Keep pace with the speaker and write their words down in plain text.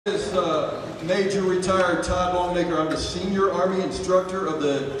is Major Retired Todd Longmaker. I'm the Senior Army Instructor of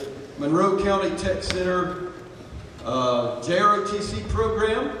the Monroe County Tech Center JROTC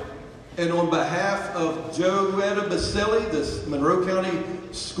program. And on behalf of Joanna Baselli, the Monroe County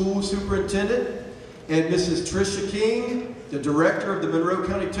School Superintendent, and Mrs. Tricia King, the Director of the Monroe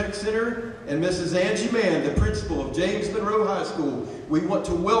County Tech Center, and Mrs. Angie Mann, the Principal of James Monroe High School, we want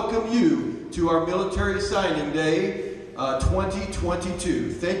to welcome you to our Military Signing Day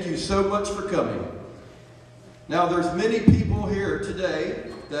 2022. Thank you so much for coming. Now, there's many people here today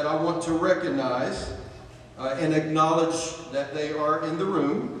that I want to recognize and acknowledge that they are in the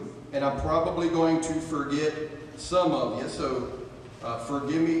room. And I'm probably going to forget some of you, so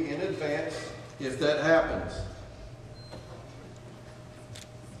forgive me in advance if that happens.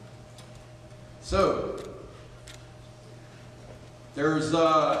 So, there's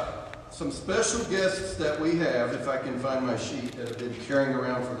some special guests that we have, if I can find my sheet, that have been carrying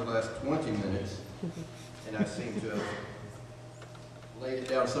around for the last 20 minutes. And I seem to have laid it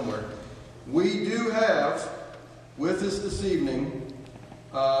down somewhere. We do have with us this evening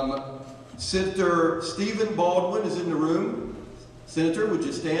Senator Stephen Baldwin is in the room. Senator, would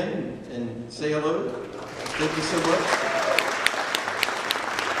you stand and say hello? Thank you so much.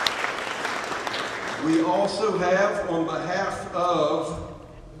 We also have, on behalf of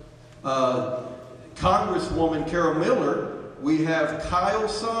Congresswoman Carol Miller, we have Kyle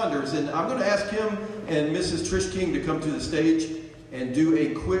Saunders, and I'm going to ask him and Mrs. Trish King to come to the stage and do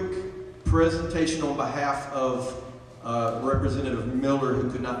a quick presentation on behalf of Representative Miller, who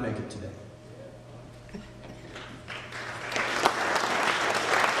could not make it today. Thank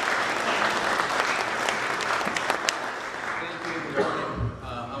you. Good morning.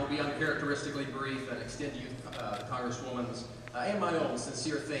 I will be uncharacteristically brief and extend to you the Congresswoman's and my own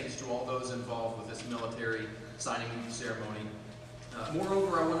sincere thanks to all those involved with this military signing ceremony.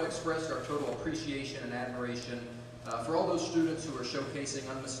 Moreover, I want to express our total appreciation and admiration for all those students who are showcasing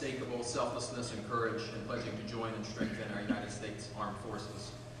unmistakable selflessness and courage and pledging to join and strengthen our United States Armed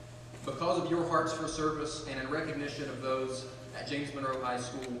Forces. Because of your hearts for service and in recognition of those at James Monroe High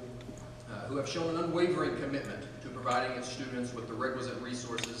School who have shown an unwavering commitment to providing its students with the requisite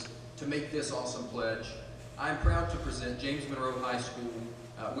resources to make this awesome pledge, I am proud to present James Monroe High School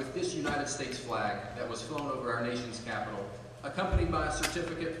with this United States flag that was flown over our nation's capital, accompanied by a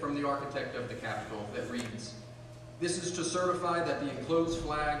certificate from the architect of the Capitol that reads, "This is to certify that the enclosed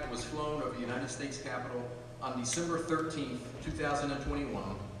flag was flown over the United States Capitol on December 13th,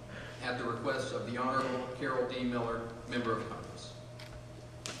 2021, at the request of the Honorable Carol D. Miller, Member of Congress."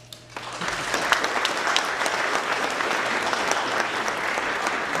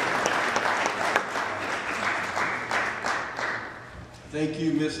 Thank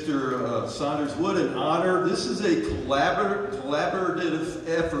you, Mr. Saunders. What an honor. This is a collaborative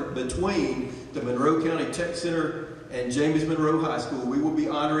effort between the Monroe County Tech Center and James Monroe High School. We will be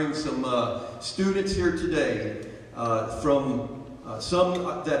honoring some students here today from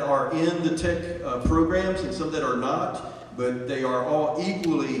some that are in the tech programs and some that are not, but they are all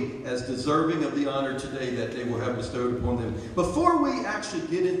equally as deserving of the honor today that they will have bestowed upon them. Before we actually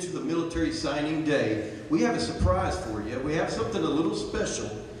get into the Military Signing Day, we have a surprise for you. We have something a little special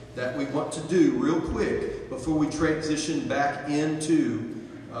that we want to do real quick before we transition back into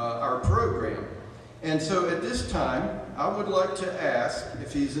our program. And so at this time, I would like to ask,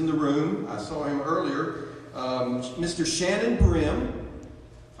 if he's in the room, I saw him earlier, Mr. Shannon Brim.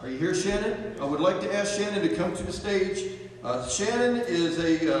 Are you here, Shannon? I would like to ask Shannon to come to the stage. Shannon is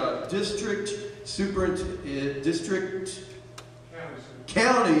a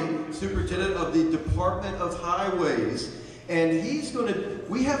county superintendent of the Department of Highways. And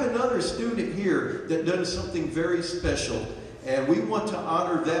we have another student here that does something very special. And we want to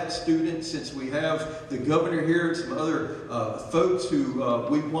honor that student since we have the governor here and some other folks who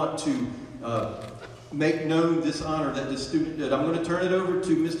we want to make known this honor that this student did. I'm going to turn it over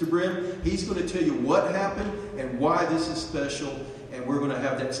to Mr. Brim. He's going to tell you what happened and why this is special. And we're going to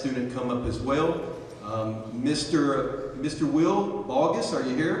have that student come up as well. Mr. Will August, are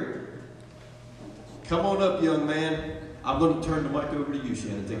you here? Come on up, young man. I'm going to turn the mic over to you,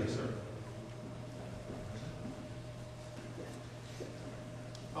 Shannon. Thank you, sir.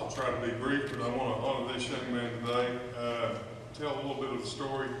 I'll try to be brief, but I want to honor this young man today. Tell a little bit of the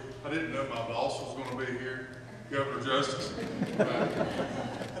story. I didn't know my boss was going to be here, Governor Justice.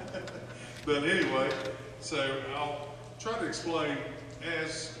 But anyway, so I'll try to explain.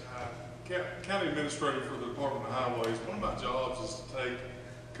 As county administrator for the Department of Highways, one of my jobs is to take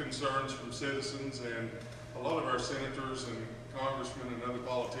concerns from citizens, and a lot of our senators and congressmen and other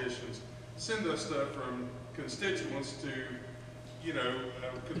politicians send us stuff from constituents to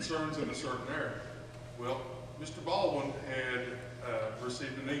concerns in a certain area. Well, Mr. Baldwin had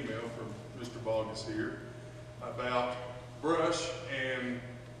received an email from Mr. Bogus here about brush and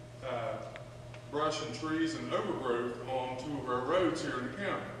trees and overgrowth on 2 of our roads here in the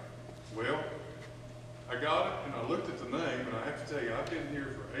county. Well, I got it and I looked at the name, and I have to tell you, I've been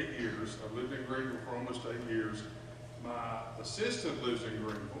here for 8 years. I've lived in Greenville for almost 8 years. My assistant lives in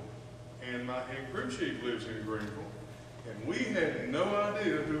Greenville, and my head crew chief lives in Greenville, and we had no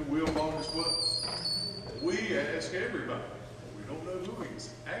idea who Will Bogus was. We asked everybody. We don't know who he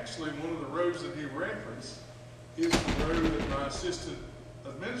is. Actually, one of the roads that he referenced is the road that my assistant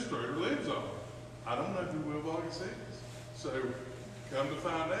administrator lives on. I don't know who Will Bogus is. So, come to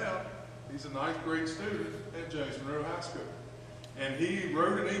find out, he's a 9th grade student at James Monroe High School. And he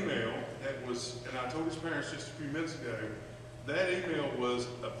wrote an email that was, and I told his parents just a few minutes ago, that email was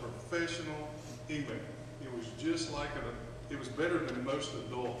a professional email. It was just like it was better than most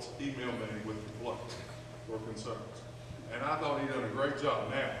adults email me with complaints or concerns. And I thought he'd done a great job.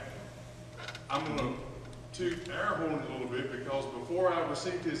 Now, I'm going to toot our horn a little bit, because before I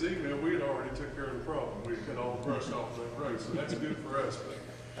received his email, we had already took care of the problem. We had cut all the brush off that road, so that's good for us.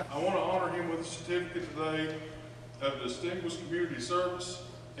 But I want to honor him with a certificate today of Distinguished Community Service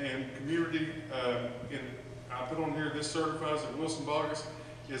and Community, I put on here, this certifies that Wilson Bogus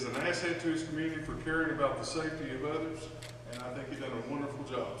is an asset to his community for caring about the safety of others, and I think he's done a wonderful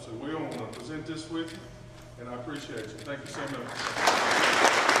job. So we want to present this with you, and I appreciate you. Thank you so much.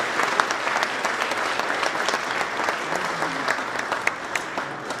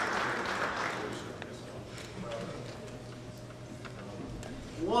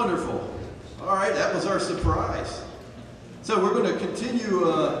 Wonderful. All right, that was our surprise. So we're going to continue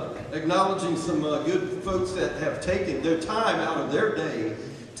acknowledging some good folks that have taken their time out of their day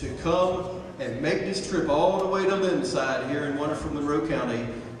to come and make this trip all the way to Linside here in wonderful Monroe County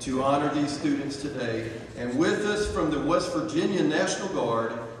to honor these students today. And with us from the West Virginia National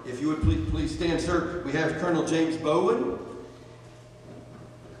Guard, if you would please stand, sir, we have Colonel James Bowen.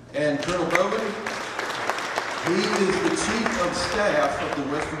 And Colonel Bowen, he is the Chief of Staff of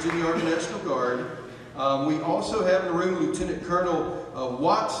the West Virginia Army National Guard. We also have in the room Lieutenant Colonel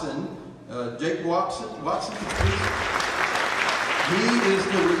Watson, Jake Watson. Watson, he is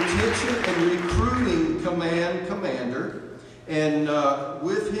the Retention and Recruiting Command Commander. And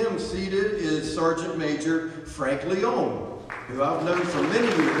with him seated is Sergeant Major Frank Leon, who I've known for many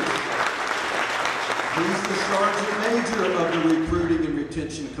years. He's the Sergeant Major of the Recruiting and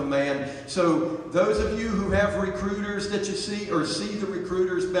Retention Command. So those of you who have recruiters that you see, or see the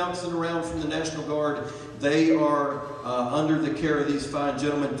recruiters bouncing around from the National Guard, they are under the care of these fine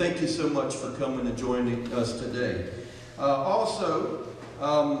gentlemen. Thank you so much for coming and joining us today. Also,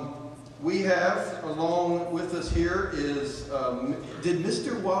 we have, along with us here is, did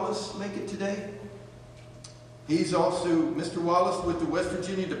Mr. Wallace make it today? He's also Mr. Wallace with the West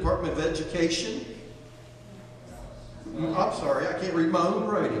Virginia Department of Education. I'm sorry, I can't read my own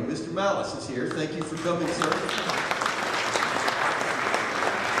writing. Mr. Malice is here. Thank you for coming, sir.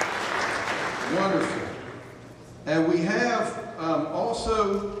 Wonderful. And we have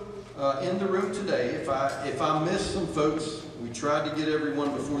also in the room today, if I missed some folks, we tried to get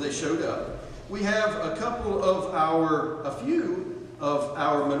everyone before they showed up. We have a few of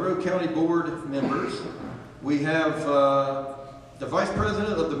our Monroe County Board members. We have the Vice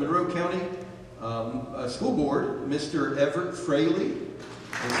President of the Monroe County School Board, Mr. Everett Fraley.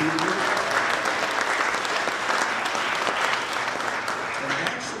 Is he here? And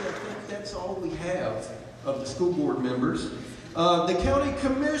actually, I think that's all we have of the school board members. The County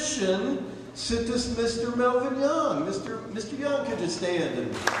Commission sent us Mr. Melvin Young. Mr. Young, could you stand and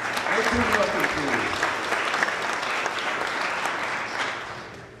make him welcome, please?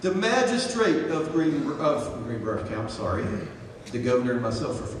 The magistrate of Greenbrier County, I'm sorry. The governor and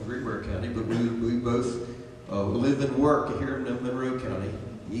myself are from Greenbrier County, but we both live and work here in Monroe County.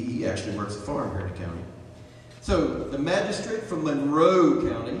 He actually works a farm here in the county. So, the magistrate from Monroe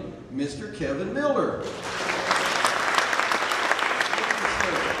County, Mr. Kevin Miller.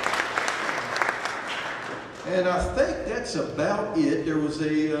 And I think that's about it. There was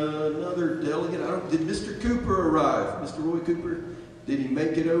another delegate. Did Mr. Cooper arrive? Mr. Roy Cooper? Did he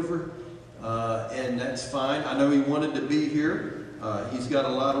make it over? And that's fine. I know he wanted to be here. He's got a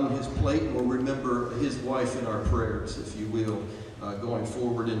lot on his plate, and we'll remember his wife in our prayers, if you will, going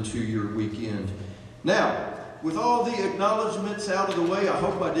forward into your weekend. Now, with all the acknowledgments out of the way, I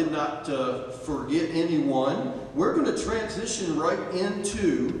hope I did not forget anyone. We're going to transition right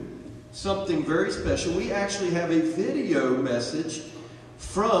into something very special. We actually have a video message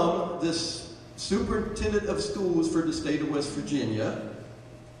from this Superintendent of Schools for the state of West Virginia.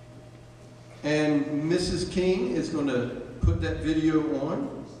 And Mrs. King is going to put that video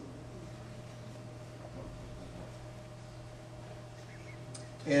on.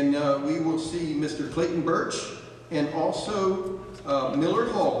 And we will see Mr. Clayton Birch and also Millard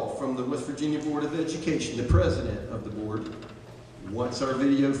Hall from the West Virginia Board of Education, the president of the board, once our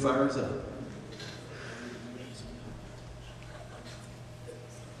video fires up.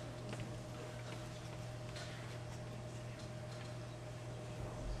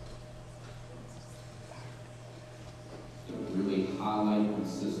 Really highlight and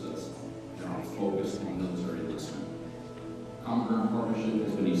assist us in our focus on military enlistment. Common Ground Partnership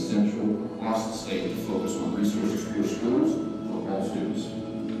has been essential across the state to focus on resources for schools for all students.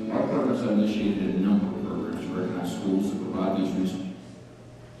 Our partners have initiated a number of programs to recognize schools that provide these resources.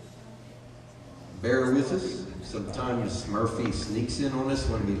 Bear with us. Sometimes Murphy sneaks in on us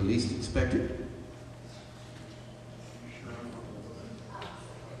when we least expect it.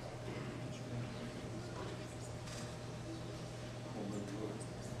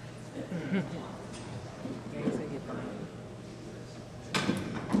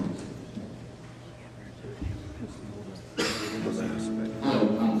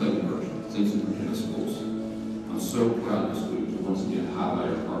 Hello, I'm Clayton Birch, State Superintendent of Schools. I'm so proud of this week to once again highlight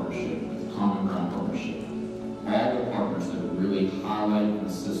our partnership with the Common Ground Partnership. All the partners that really highlight and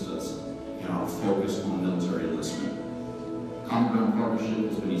assist us in our focus on military enlistment. Common Ground Partnership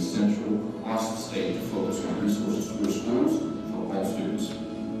has been essential across the state to focus on resources for schools for all students.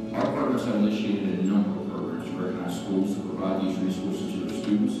 Our partners have initiated a number of programs to recognize schools that provide these resources to their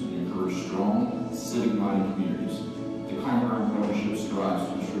students and encourage strong, civic-minded communities. The Common Ground Partnership strives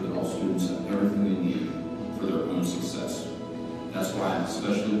to ensure that all students have everything they need for their own success. That's why I'm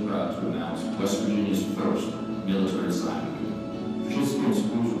especially proud to announce West Virginia's first military signing week. Participating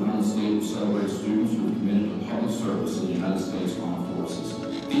schools around the state will celebrate students who are committed to public service in the United States Armed Forces.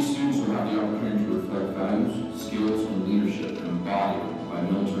 These students will have the opportunity to reflect values, skills, and leadership embodied by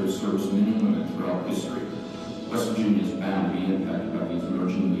military service men and women throughout history. West Virginia is bound to be impacted by these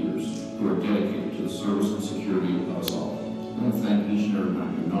emerging leaders who are dedicated to the service and security of us all. I want to thank each and every one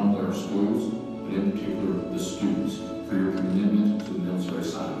of you, not only our schools, but in particular the students, for your commitment to the military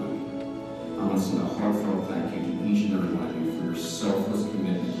signing week. I want to send a heartfelt thank you to each and every one of you for your selfless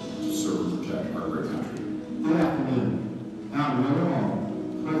commitment to serve and protect our great country. Good afternoon. I'm Monroe,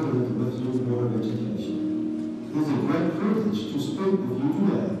 President of the West Virginia Board of Education. It is a great privilege to speak with you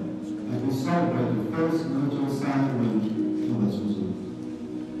today as we celebrate the first military signing week in West Virginia.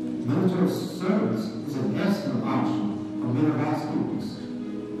 Military service is an excellent option for many of our students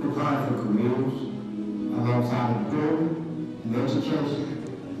preparing for careers alongside employment and education,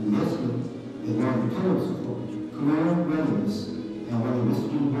 enlistment, and volunteer support, career readiness, and what the West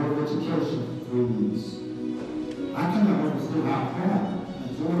Virginia Board of Education for 3 years. I cannot understand how proud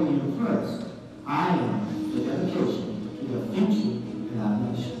and thoroughly impressed I am with the dedication to the future in our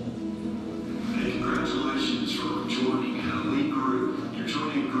nation. Hey, congratulations for joining an elite group. You're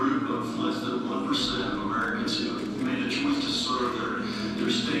joining a group of less than 1% of Americans who have made a choice to serve their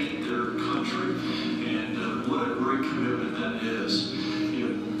state, their country, and what a great commitment that is. You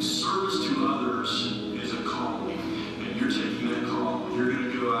know, service to others is a calling, and you're taking that call. You're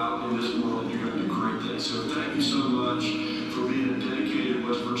going to go out in this world and you're going to do great things. So thank you so much for being a dedicated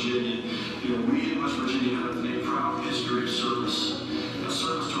West Virginian. You know, we in West Virginia have a proud history of service.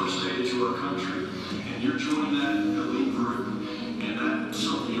 Service to our state and to our country, and you're joining that elite group, and that's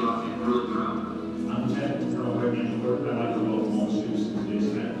something you ought to be really proud of. I'm Ted from Recommended Work. I'd like to welcome all students to today's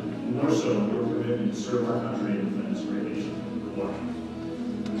event, and more so your commitment to serve our country and defend this great nation. Good luck.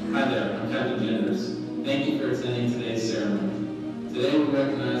 Hi there, I'm Captain Genders. Thank you for attending today's ceremony. Today we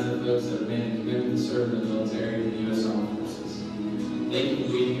recognize the folks that have made a commitment to serve in the military and the U.S. Armed Forces. Thank you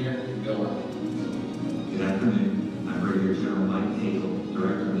for being here, and go on. Good afternoon. I'm Brigadier General Mike Hagel,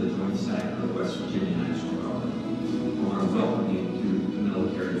 Director of the Joint Staff of the West Virginia National Guard. I want to welcome you to the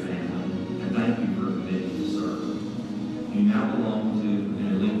military family and thank you for committing to serve. You now belong to an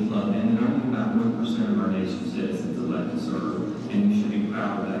elite club, and only about 1% of our nation's citizens elect to serve, and you should be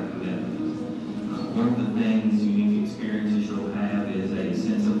proud of that commitment. One of the things, unique experiences you'll have is a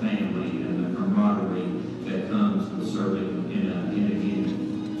sense of family and the camaraderie that comes with serving in a unit.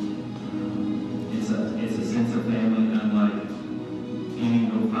 It's a sense of family unlike any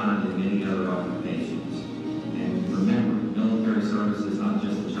you'll find in many other occupations. And remember, military service is not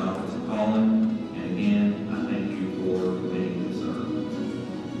just a job, it's a calling. And again, I thank you for committing to serve.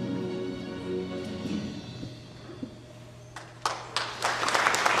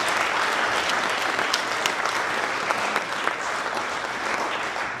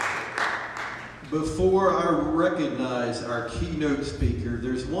 before I recognize our keynote speaker,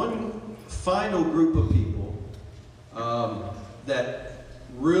 there's one final group of people that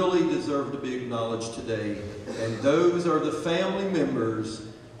really deserve to be acknowledged today, and those are the family members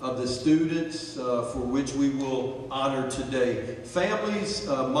of the students for which we will honor today. Families,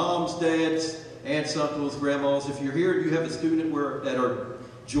 moms, dads, aunts, uncles, grandmas, if you're here and you have a student that are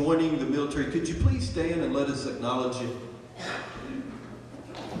joining the military, could you please stand and let us acknowledge you?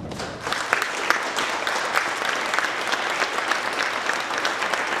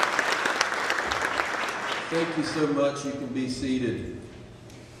 Thank you so much. You can be seated.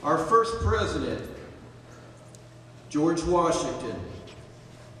 Our first president, George Washington,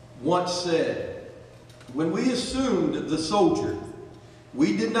 once said, "When we assumed the soldier,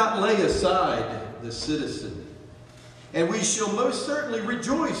 we did not lay aside the citizen. And we shall most certainly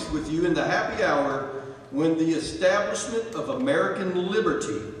rejoice with you in the happy hour when the establishment of American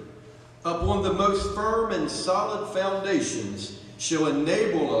liberty upon the most firm and solid foundations shall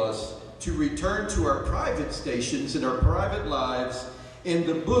enable us to return to our private stations and our private lives in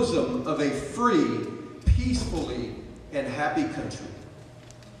the bosom of a free, peacefully, and happy country."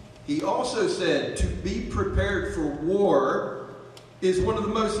 He also said, "To be prepared for war is one of the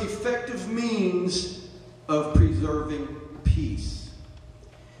most effective means of preserving peace."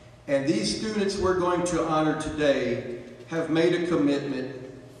 And these students we're going to honor today have made a commitment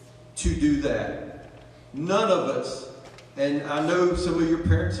to do that. None of us, and I know some of your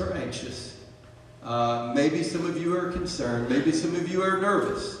parents are anxious, maybe some of you are concerned, maybe some of you are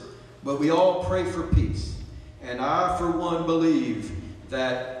nervous, but we all pray for peace. And I, for one, believe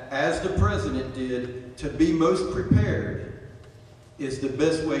that, as the president did, to be most prepared is the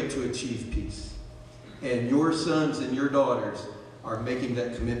best way to achieve peace. And your sons and your daughters are making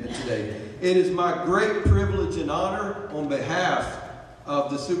that commitment today. It is my great privilege and honor on behalf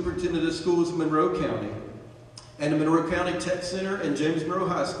of the Superintendent of Schools of Monroe County and the Monroe County Tech Center and James Monroe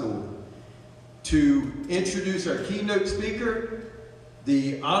High School to introduce our keynote speaker,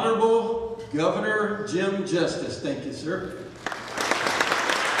 the Honorable Governor Jim Justice. Thank you, sir.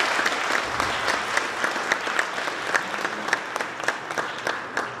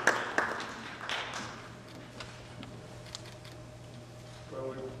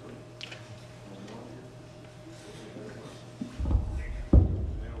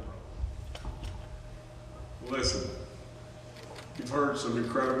 Listen, you've heard some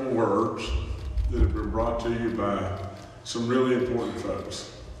incredible words that have been brought to you by some really important folks.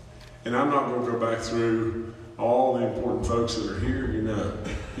 And I'm not going to go back through all the important folks that are here. You know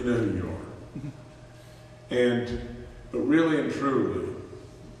who you are. But really and truly,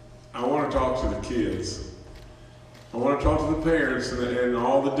 I want to talk to the kids. I want to talk to the parents and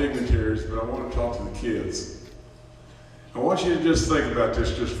all the dignitaries, but I want to talk to the kids. I want you to just think about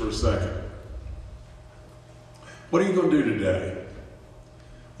this just for a second. What are you going to do today?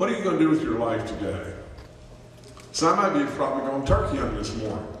 What are you going to do with your life today? Some of you are probably going turkey hunting this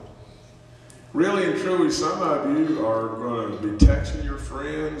morning. Really and truly, some of you are going to be texting your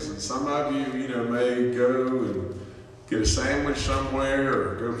friends, and some of you, may go and get a sandwich somewhere,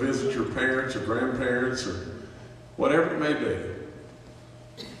 or go visit your parents or grandparents, or whatever it may be.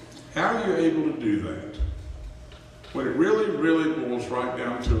 How are you able to do that? When it really, really boils right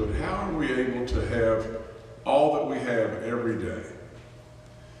down to it, how are we able to have all that we have every day?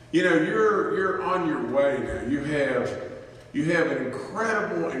 You're on your way now. You have an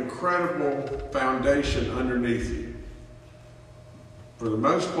incredible foundation underneath you. For the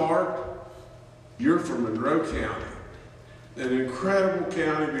most part, you're from Monroe County, an incredible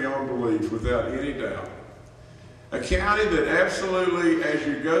county beyond belief, without any doubt. A county that absolutely, as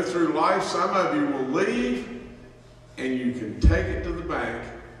you go through life, some of you will leave and you can take it to the bank.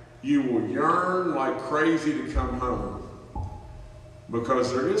 You will yearn like crazy to come home,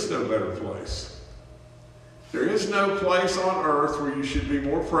 because there is no better place. There is no place on earth where you should be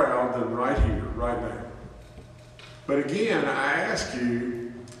more proud than right here, right now. But again, I ask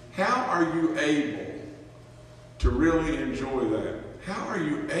you, how are you able to really enjoy that? How are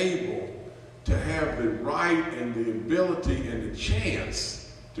you able to have the right and the ability and the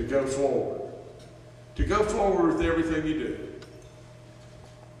chance to go forward? To go forward with everything you do.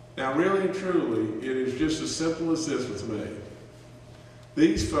 Now, really and truly, it is just as simple as this with me.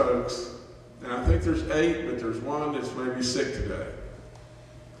 These folks, and I think there's 8, but there's one that's maybe sick today.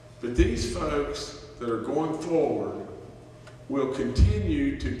 But these folks that are going forward will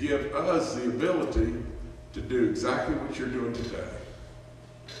continue to give us the ability to do exactly what you're doing today.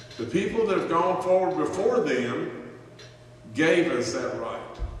 The people that have gone forward before them gave us that right.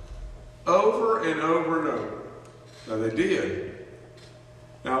 Over and over and over. Now, they did.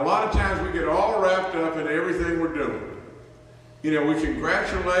 Now, a lot of times we get all wrapped up in everything we're doing. You know, we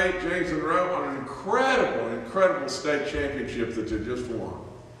congratulate James Monroe on an incredible, incredible state championship that they just won.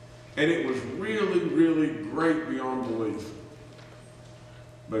 And it was really, really great beyond belief.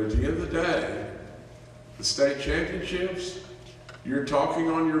 But at the end of the day, the state championships, you're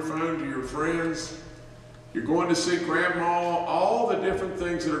talking on your phone to your friends, you're going to see grandma, all the different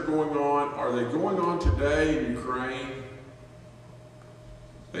things that are going on. Are they going on today in Ukraine?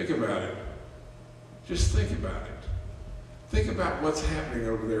 Think about it. Just think about it. Think about what's happening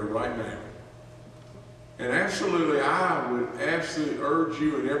over there right now. And absolutely, I would absolutely urge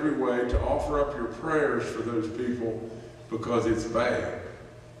you in every way to offer up your prayers for those people because it's bad.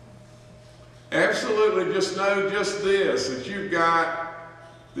 Absolutely, just know just this, that you've got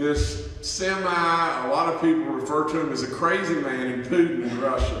this a lot of people refer to him as a crazy man in Putin in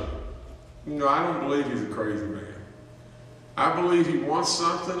Russia. No, I don't believe he's a crazy man. I believe he wants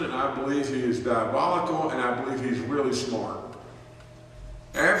something, and I believe he is diabolical, and I believe he's really smart.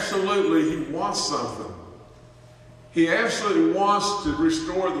 Absolutely, he wants something. He absolutely wants to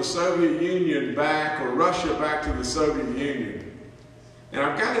restore the Soviet Union back, or Russia back to the Soviet Union. And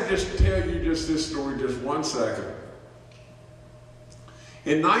I've got to just tell you just this story just 1 second.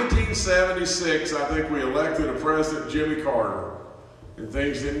 In 1976, I think we elected a president, Jimmy Carter, and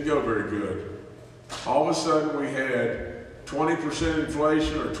things didn't go very good. All of a sudden we had 20%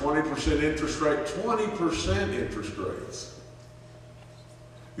 inflation or 20% interest rate, 20% interest rates.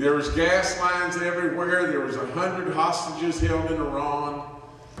 There was gas lines everywhere. There was 100 hostages held in Iran.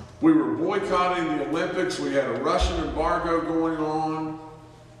 We were boycotting the Olympics. We had a Russian embargo going on.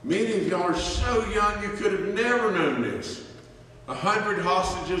 Many of y'all are so young you could have never known this. 100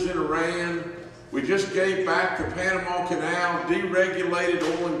 hostages in Iran. We just gave back the Panama Canal, deregulated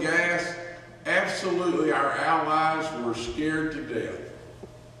oil and gas. Absolutely, our allies were scared to death.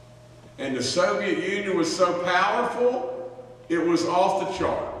 And the Soviet Union was so powerful, it was off the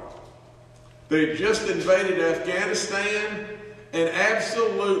chart. They had just invaded Afghanistan, and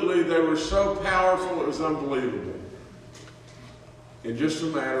absolutely they were so powerful it was unbelievable. In just a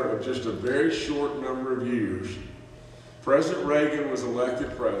matter of just a very short number of years, President Reagan was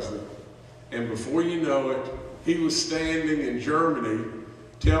elected president, and before you know it, he was standing in Germany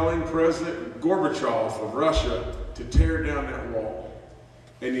telling President Gorbachev of Russia to tear down that wall.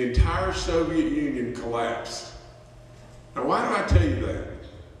 And the entire Soviet Union collapsed. Now, why do I tell you that?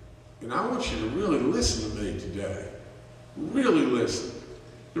 And I want you to really listen to me today. Really listen.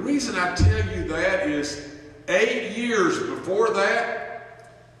 The reason I tell you that is 8 years before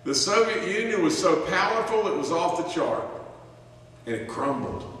that, the Soviet Union was so powerful it was off the chart. And it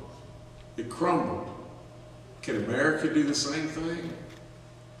crumbled. It crumbled. Can America do the same thing?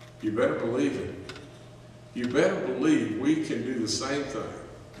 You better believe it. You better believe we can do the same thing.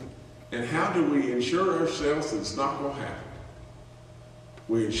 And how do we ensure ourselves that it's not going to happen?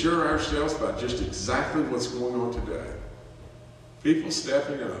 We ensure ourselves by just exactly what's going on today. People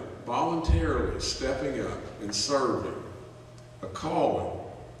stepping up, voluntarily stepping up and serving, a calling.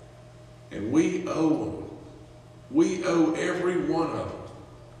 And we owe them. We owe every one of them.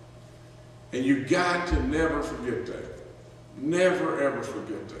 And you've got to never forget that. Never, ever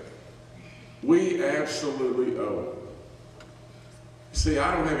forget that. We absolutely owe them. See,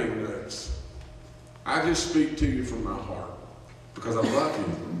 I don't have any notes. I just speak to you from my heart because I love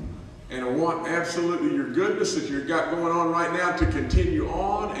you. And I want absolutely your goodness that you've got going on right now to continue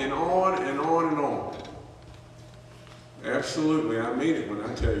on and on and on and on. Absolutely, I mean it when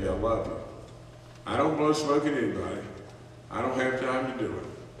I tell you I love you. I don't blow smoke at anybody. I don't have time to do it.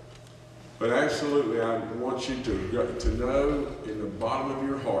 But absolutely, I want you to know in the bottom of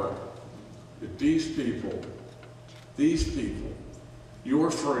your heart that these people, your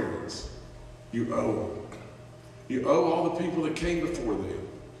friends, you owe them. You owe all the people that came before them.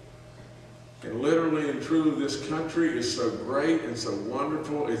 And literally and truly, this country is so great and so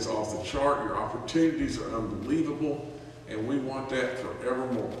wonderful. It's off the chart. Your opportunities are unbelievable. And we want that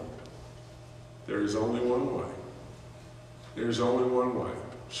forevermore. There is only one way. There's only one way.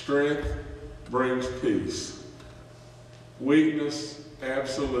 Strength brings peace. Weakness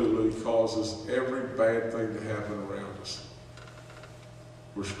absolutely causes every bad thing to happen around us.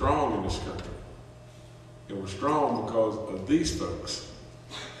 We're strong in this country. And we're strong because of these folks.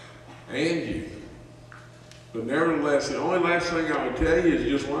 And you. But nevertheless, the only last thing I would tell you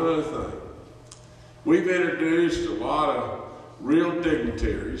is just one other thing. We've introduced a lot of real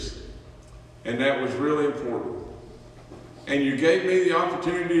dignitaries, and that was really important. And you gave me the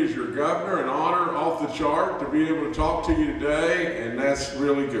opportunity as your governor, an honor off the chart, to be able to talk to you today, and that's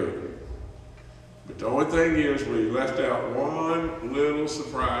really good. But the only thing is, we left out one little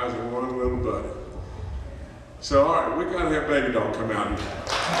surprise and one little buddy. So, all right, we got to have Baby Doll come out here.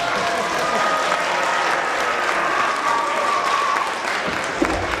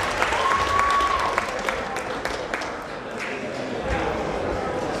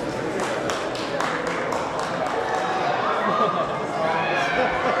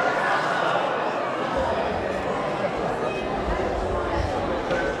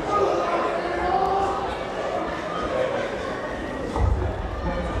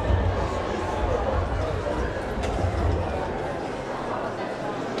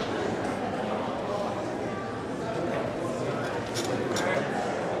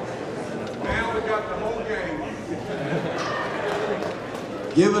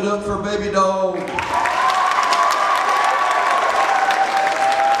 Give it up for Baby Doll.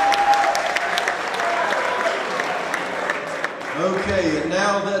 Okay, and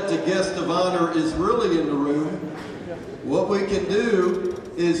now that the guest of honor is really in the room, what we can do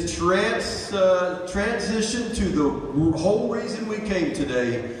is transition to the whole reason we came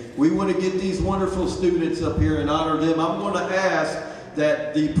today. We want to get these wonderful students up here and honor them. I'm going to ask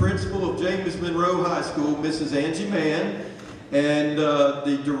that the principal of James Monroe High School, Mrs. Angie Mann, and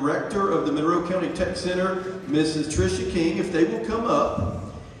the director of the Monroe County Tech Center, Mrs. Tricia King, if they will come up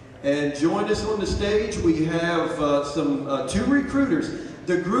and join us on the stage. We have two recruiters.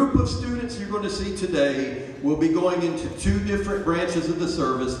 The group of students you're going to see today will be going into two different branches of the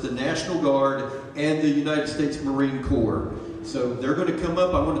service, the National Guard and the United States Marine Corps. So they're going to come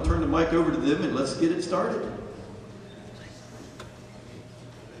up. I want to turn the mic over to them and let's get it started.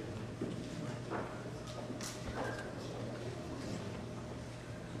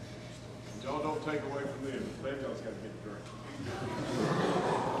 Y'all don't take away from them. Baby Doll's got to get the drink.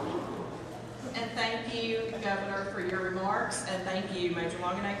 And thank you, Governor, for your remarks, and thank you, Major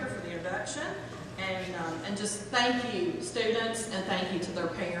Longenacre, for the introduction. And just thank you, students, and thank you to their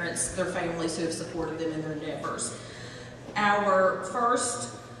parents, their families who have supported them in their endeavors. Our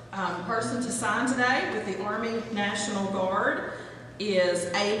first person to sign today with the Army National Guard is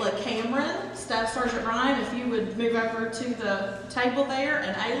Ayla Cameron. Staff Sergeant Ryan, if you would move over to the table there,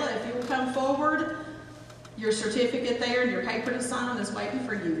 and Ayla, if you will come forward, your certificate there and your paper to sign is waiting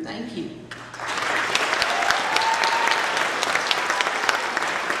for you. Thank you.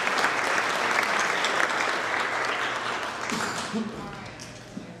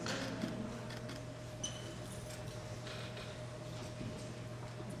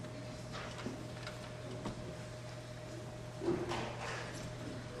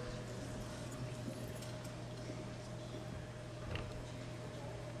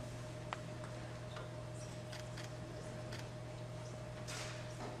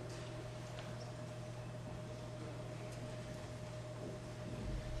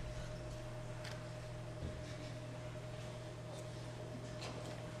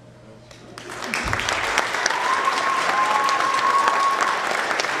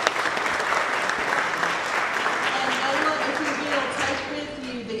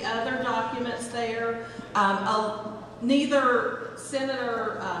 Neither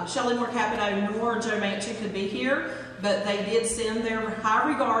Senator Shelley Moore Capito nor Joe Manchin could be here, but they did send their high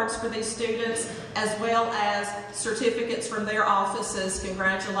regards for these students, as well as certificates from their offices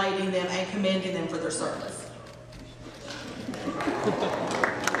congratulating them and commending them for their service.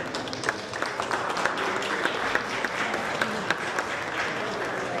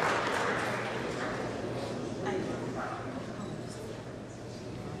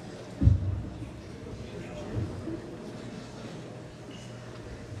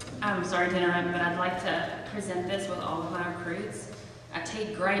 I'm sorry to interrupt, but I'd like to present this with all of my recruits. I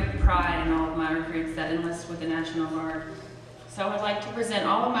take great pride in all of my recruits that enlist with the National Guard. So I'd like to present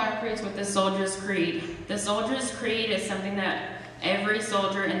all of my recruits with the Soldier's Creed. The Soldier's Creed is something that every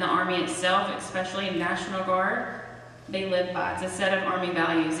soldier in the Army itself, especially in National Guard, they live by. It's a set of Army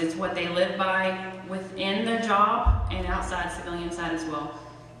values. It's what they live by within their job and outside, civilian side as well.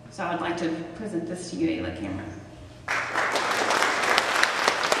 So I'd like to present this to you, Ayla Cameron.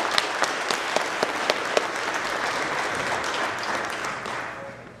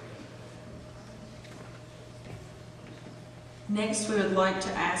 Next, we would like to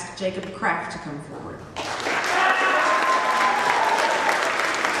ask Jacob Kraft to come forward.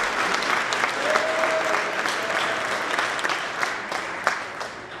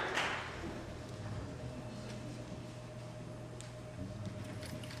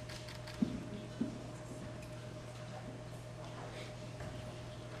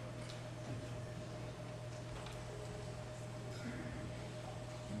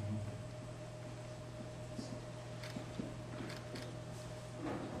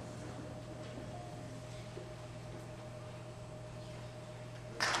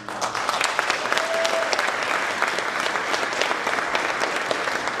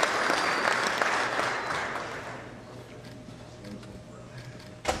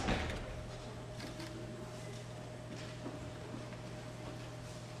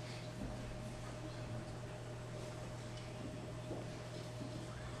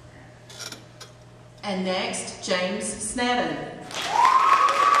 And next, James Snedden.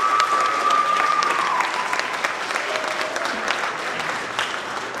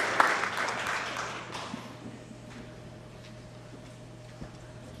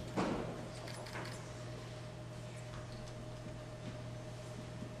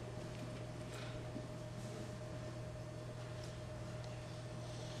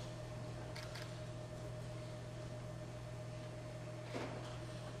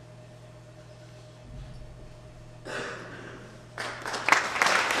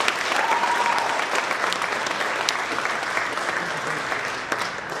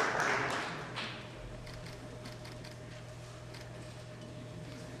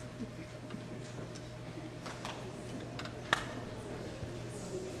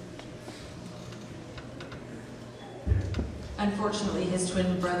 Unfortunately, his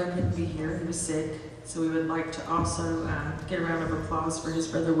twin brother couldn't be here. He was sick. So we would like to also get a round of applause for his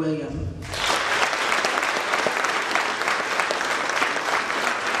brother, William.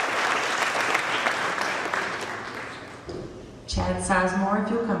 Chad Sizemore,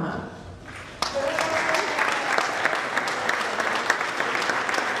 if you'll come up.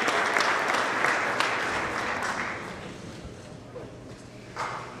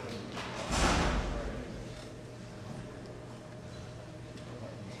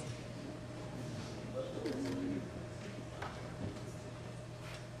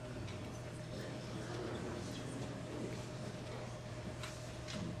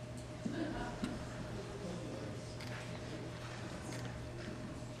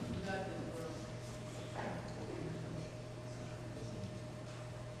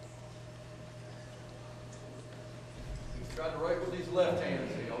 Trying to write with these left hands,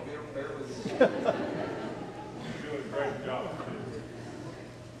 so y'all bear with me. You're doing a great job.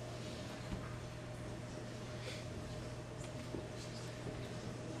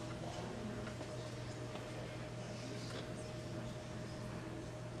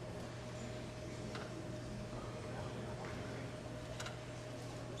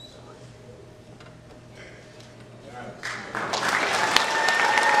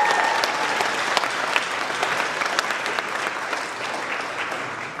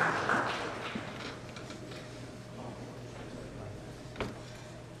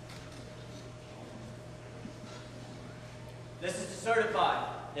 This is to certify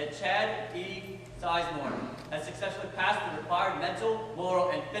that Chad E. Sizemore has successfully passed the required mental, moral,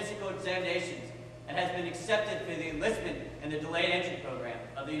 and physical examinations and has been accepted for the enlistment in the Delayed Entry Program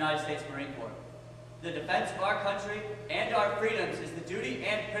of the United States Marine Corps. The defense of our country and our freedoms is the duty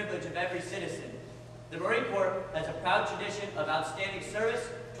and privilege of every citizen. The Marine Corps has a proud tradition of outstanding service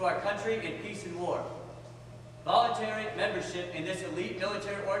to our country in peace and war. Voluntary membership in this elite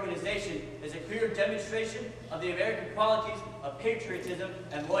military organization is a clear demonstration of the American qualities of patriotism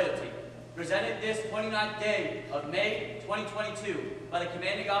and loyalty, presented this 29th day of May 2022 by the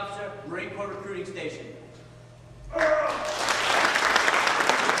Commanding Officer, Marine Corps Recruiting Station.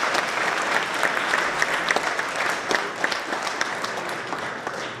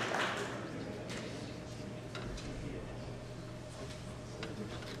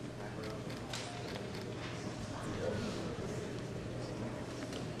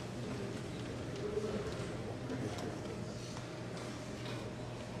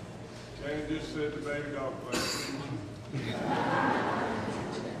 And just said the baby dog place.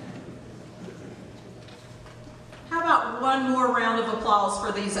 How about one more round of applause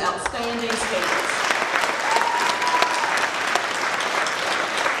for these outstanding students?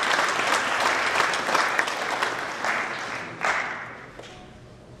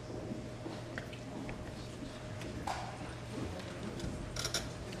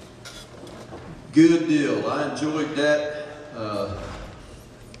 Good deal. I enjoyed that.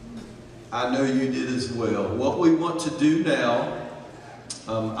 I know you did as well. What we want to do now,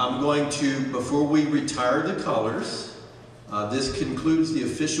 I'm going to, before we retire the colors, this concludes the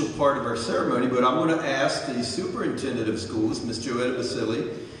official part of our ceremony, but I'm going to ask the superintendent of schools, Ms. Joetta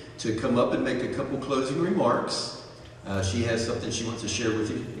Vasili, to come up and make a couple closing remarks. She has something she wants to share with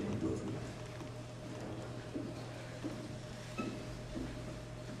you.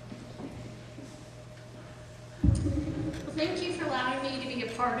 Thank you for allowing me to be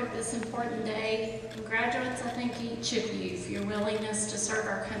a part of this important day. And graduates, I thank each of you for your willingness to serve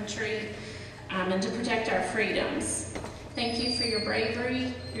our country and to protect our freedoms. Thank you for your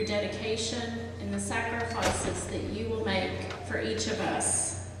bravery, your dedication, and the sacrifices that you will make for each of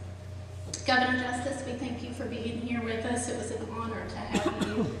us. Governor Justice, we thank you for being here with us. It was an honor to have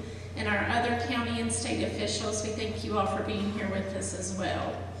you. And our other county and state officials, we thank you all for being here with us as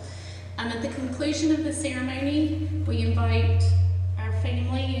well. At the conclusion of the ceremony, we invite our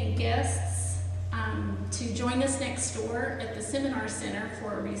family and guests to join us next door at the Seminar Center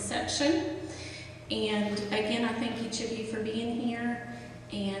for a reception. And again, I thank each of you for being here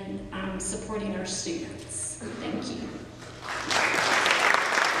and supporting our students. Thank you.